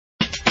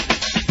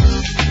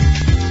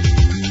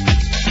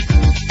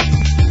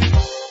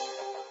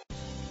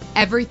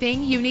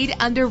Everything you need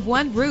under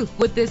one roof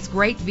with this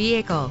great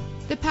vehicle.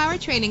 The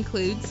powertrain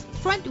includes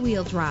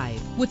front-wheel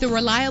drive with a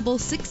reliable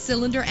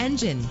 6-cylinder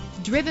engine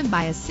driven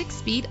by a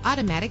 6-speed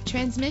automatic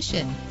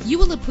transmission. You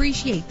will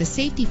appreciate the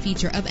safety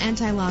feature of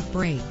anti-lock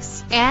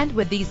brakes. And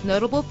with these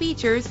notable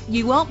features,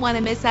 you won't want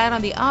to miss out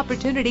on the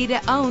opportunity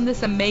to own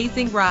this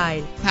amazing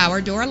ride. Power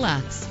door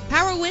locks,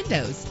 power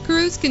windows,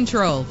 cruise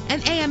control,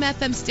 an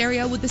AM/FM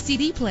stereo with a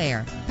CD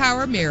player,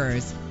 power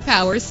mirrors,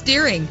 power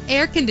steering,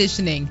 air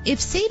conditioning. If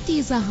safety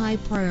is a high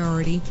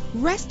priority,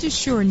 rest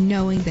assured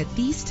knowing that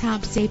these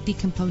top safety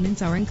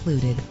components are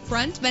included: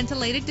 front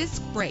ventilated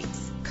disc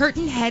brakes,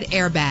 curtain head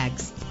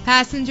airbags,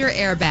 passenger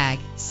airbag,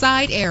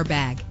 side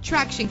airbag,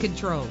 traction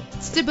control,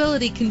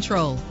 stability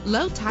control,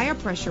 low tire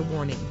pressure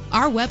warning.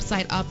 Our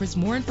website offers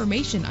more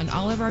information on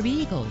all of our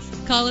vehicles.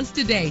 Call us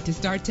today to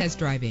start test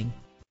driving.